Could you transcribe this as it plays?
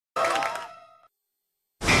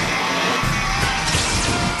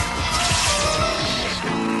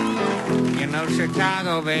Little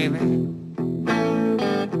Chicago, baby.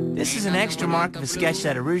 This is an extra mark of a sketch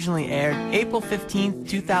that originally aired April 15th,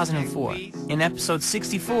 2004, in episode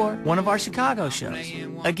 64, one of our Chicago shows.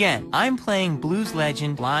 Again, I'm playing blues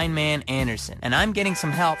legend Blindman Anderson, and I'm getting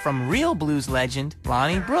some help from real blues legend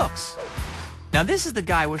Lonnie Brooks. Now this is the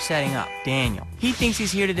guy we're setting up, Daniel. He thinks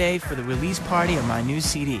he's here today for the release party of my new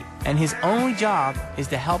CD, and his only job is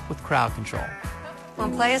to help with crowd control.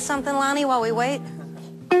 Want to play us something, Lonnie, while we wait?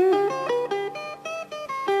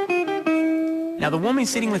 Now the woman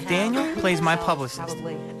sitting with Daniel plays my publicist,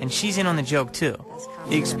 and she's in on the joke too.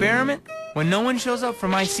 The experiment, when no one shows up for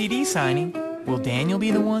my CD signing, will Daniel be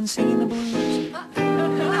the one singing the blues?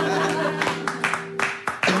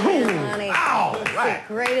 Lonnie, All it's right.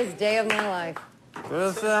 the greatest day of my life.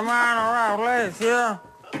 Just am I in the right place here?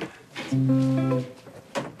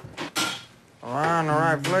 Am I in the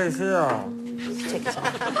right place here? Take this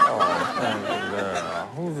off. Oh, thank you, girl.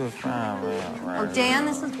 Who's this fine man right Oh, Dan,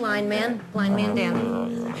 this is Blind Man. Blind Man Dan. All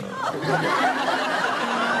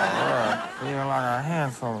right. Feeling like a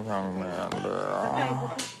handsome young man,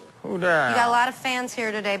 girl. Who that? You got a lot of fans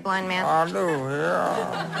here today, Blind Man. I do,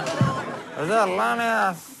 yeah. Is that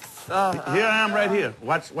Lonnie? Here I am right here.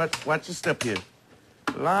 Watch your step here.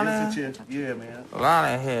 Lonnie? Sit here. Yeah, man.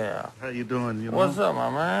 Lonnie here. How you doing? You know? What's up, my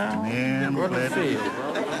man? Man, Good to glad see you, bro.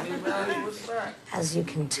 As you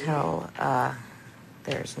can tell,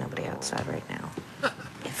 there's nobody outside right now.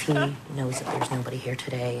 If he knows that there's nobody here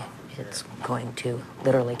today, it's going to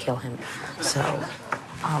literally kill him. So,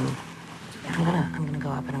 I'm gonna go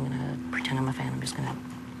up and I'm gonna pretend I'm a fan. I'm just gonna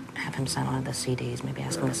have him sign one of the CDs, maybe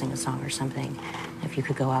ask him to sing a song or something. If you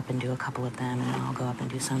could go up and do a couple of them, and then I'll go up and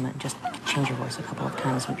do some, and just change your voice a couple of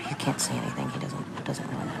times. He can't see anything. It doesn't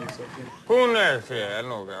really matter. Who next here? I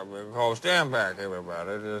know got a big call. Stand back,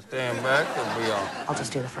 everybody. Just stand back and be on. I'll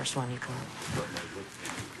just do the first one. You can.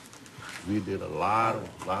 We did a lot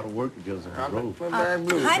of work together on the road. Hi, We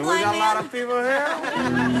Blind got a lot Man. of people here.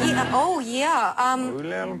 Yeah, oh, yeah. We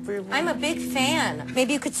little people. I'm a big fan.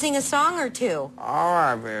 Maybe you could sing a song or two. All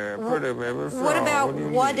right, baby. Pretty baby. What about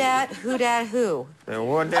what dat, who dat, who? Say,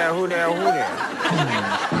 what that, who that, who that?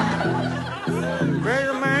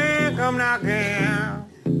 Crazy man, come knocking.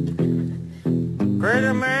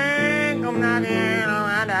 Crazy man, come knocking on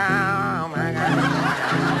my door. My God.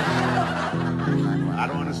 I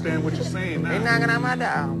don't understand what you're saying He now. knocking on my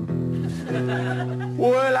door.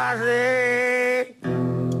 Well, I say,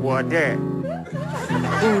 what that?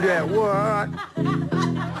 Who that, what?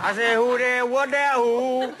 I said, who that, what that,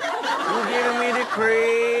 who? Who giving me the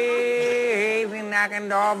crazy knocking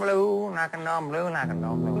door blue, knocking door blue, knocking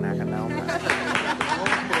door blue, knocking door blue.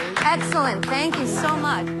 Excellent. Thank you so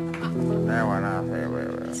much. That one I say,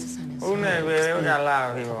 baby. Who next, baby? We got a lot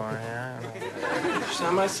of people on here.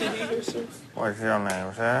 Sign my CD here, sir? What's your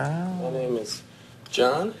name, sir? My name is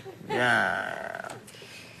John. Yeah.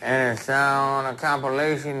 Any sound, a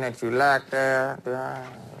compilation that you like there? Day.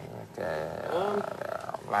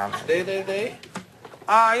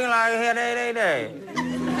 Oh, you like to hear day.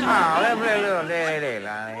 Oh, let's play a little day,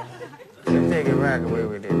 Lonnie. Let's take it back away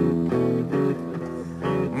with it.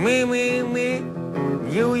 Me, you, we,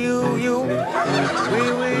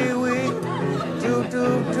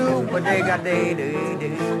 two, but they got day.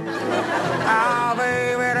 Oh,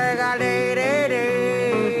 baby, they got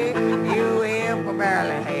day. You in for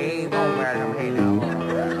barely, hey, won't barely, hey, no.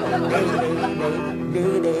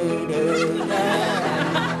 Day.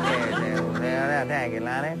 Thank you,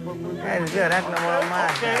 Lonnie. That's good. That's number one of mine.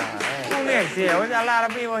 Who next here? We got a lot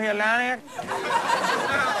of people here, Lonnie.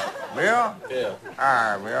 Bill? Yeah.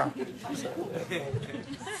 All right, Bill.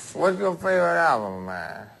 What's your favorite album,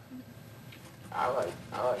 man? I like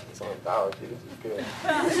this anthology. This is good.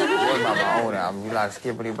 What about my old album? You like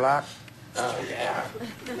Skippity Block? Yeah.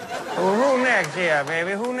 Who next here,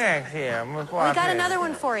 baby? Who next here? We got another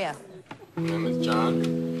one for you. My name is John.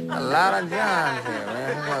 A lot of Johns here,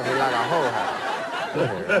 man. It must be like a whole house.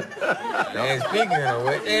 And speaking of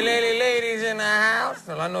which, hey, ladies in the house.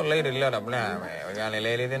 Well, I know ladies love the blind man. We got any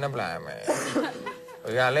ladies in the blind man.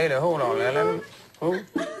 We got a lady, hold on, Lily. Who?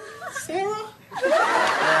 Sarah?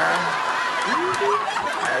 Sarah?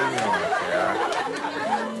 How you doing, Sarah?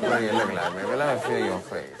 What do you look like, baby? Let me feel your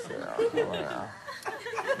face, Sarah.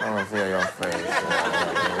 Let me feel your face,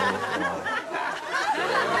 Sarah.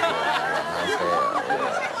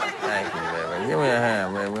 Thank you, baby. Give me a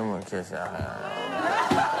hand, baby. I'm gonna kiss your hand.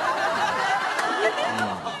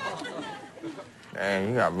 Dang,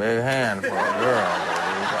 you got big hands for a girl,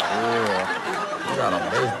 baby. You got a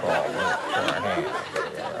baseball for a hand, baby.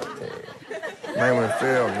 I tell you. Made me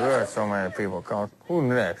feel good. So many people come. Who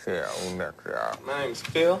next here? Who next here? My name's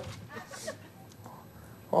Phil.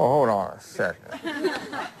 Oh, hold on a second.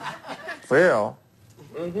 Phil?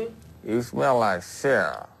 You smell like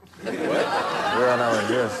Sarah. What? Girl that was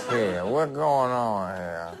just here. What's going on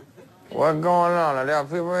here? What's going on? Are there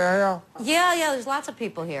people in here? Yeah, there's lots of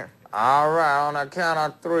people here. All right, on the count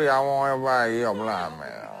of 3, I want everybody to yell blind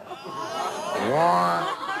man. 1,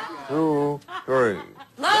 2, 3.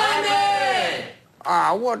 Blindman!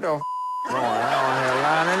 What the going on here,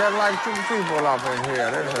 Lonnie? There's like 2 people up in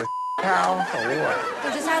here. This is a house or what?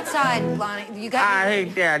 We're just outside, Lonnie. I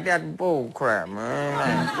hate that. That's bull crap, man.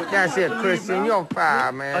 That's it, Christian. You're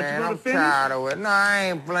fired, man. I'm tired of it. No, I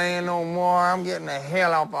ain't playing no more. I'm getting the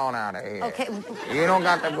hell up on out of here. Okay. You don't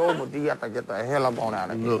got to go, but you have to get the hell up on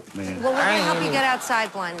out of here. Look, man. Well, we're going to help you get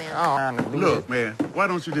outside, blind man. Oh, Look, man. Why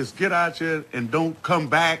don't you just get out here and don't come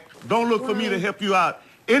back? Don't look for me to help you out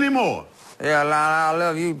anymore. Yeah, Lana, I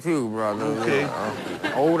love you too, brother. Okay.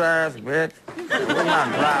 Old ass bitch. Where's my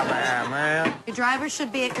driver at, man? Your driver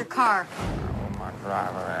should be at your car. Where's my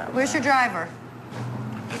driver at? Where's your driver?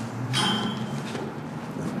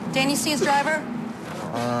 Dan, you see his driver?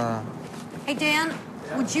 Hey, Dan,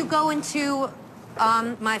 would you go into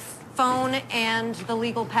my phone and the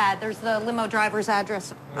legal pad? There's the limo driver's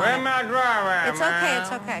address. Where's my driver at, It's man? okay,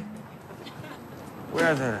 it's okay.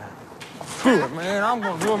 Where's it? Screw it, man. I'm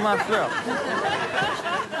gonna do it myself.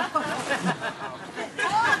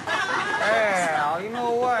 Hell, you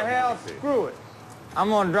know what? Hell, screw it. I'm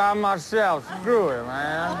gonna drive myself. Screw it,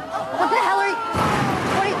 man. What the hell are you...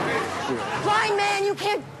 What are you... Blind man, you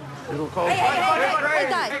can't... You gonna call? Hey,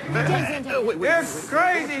 guy. It's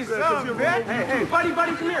crazy stuff, bitch. Hey, buddy,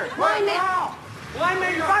 come here. Blind man. Blind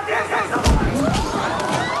man, you're about to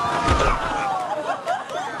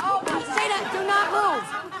Stay down. Do not move.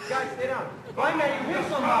 Guys, stay down. Blind man, you hit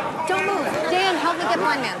somebody. Don't move. Dan, help me get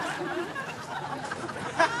blind man.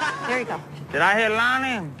 There you go. Did I hit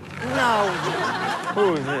Lonnie? No.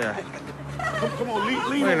 Who's here? Come on,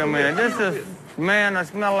 leave. Wait a minute. This is man that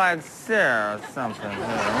smell like Sarah or something.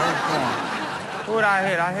 Who did I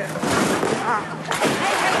hit? I hit.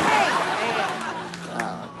 Hey.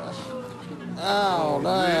 Oh,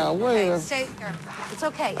 damn. Wait. Hey, stay here. It's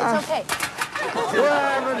okay. It's okay. What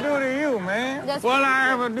I ever do to you, man? That's- What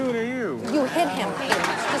I ever do to you? You hit him. Here,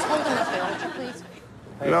 just hold him up there, would you please?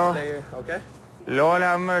 Lord, Okay? Lord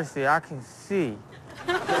have mercy, I can see.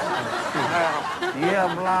 You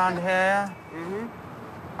have blonde hair? Mm-hmm.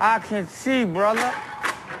 I can see, brother.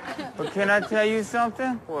 But can I tell you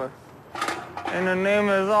something? What? In the name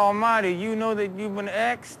of His Almighty, you know that you've been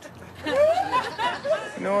X'd? You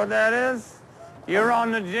know what that is? You're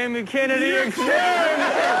on the Jamie Kennedy experiment.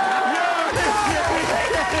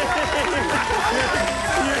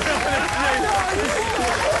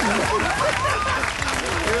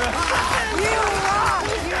 You rock!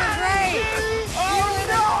 You're great!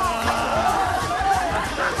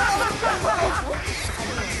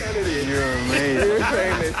 You're amazing. You're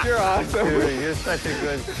famous. You're awesome. Dude, you're such a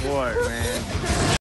good sport, man.